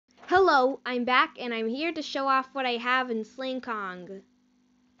Hello, I'm back and I'm here to show off what I have in Sling Kong.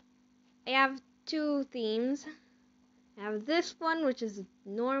 I have two themes. I have this one, which is a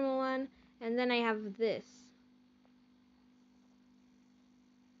normal one, and then I have this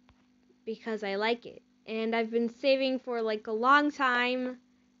because I like it. And I've been saving for like a long time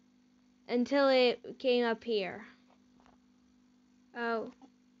until it came up here. Oh,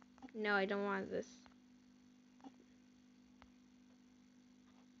 no, I don't want this.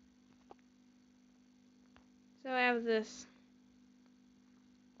 So I have this.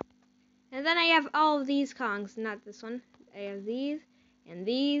 And then I have all of these Kongs, not this one. I have these, and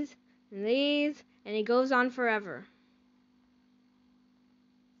these, and these, and it goes on forever.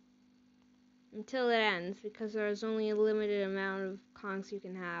 Until it ends, because there's only a limited amount of Kongs you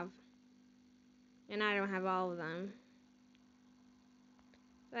can have. And I don't have all of them.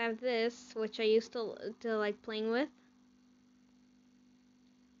 So I have this, which I used to like playing with.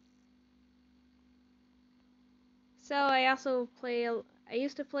 So I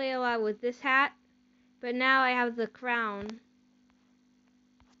used to play a lot with this hat, but now I have the crown.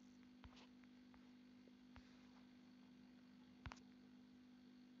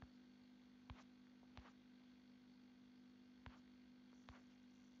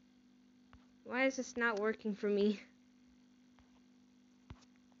 Why is this not working for me?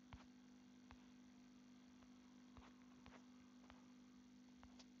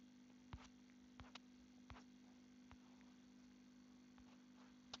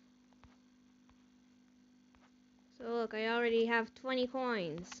 So look, I already have 20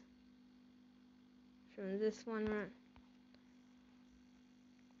 coins from this one run.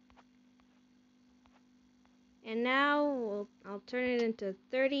 And now I'll turn it into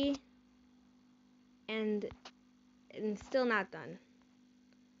 30, and it's still not done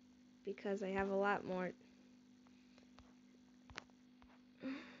because I have a lot more.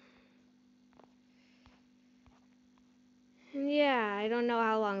 And yeah, I don't know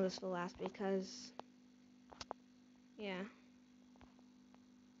how long this will last because, yeah,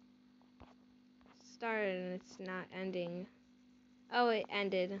 it started and it's not ending. Oh, it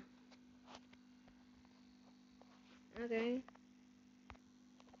ended. Okay.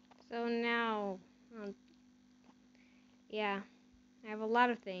 So now, yeah, I have a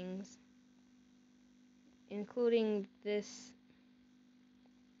lot of things, including this,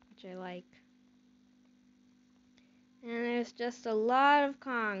 which I like. And there's just a lot of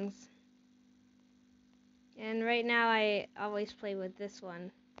Kongs. And right now I always play with this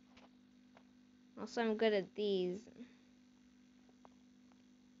one. Also, I'm good at these.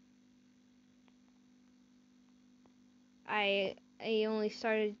 I only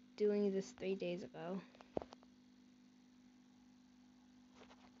started doing this 3 days ago.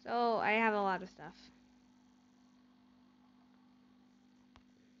 So I have a lot of stuff.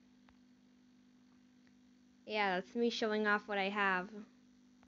 Yeah, that's me showing off what I have.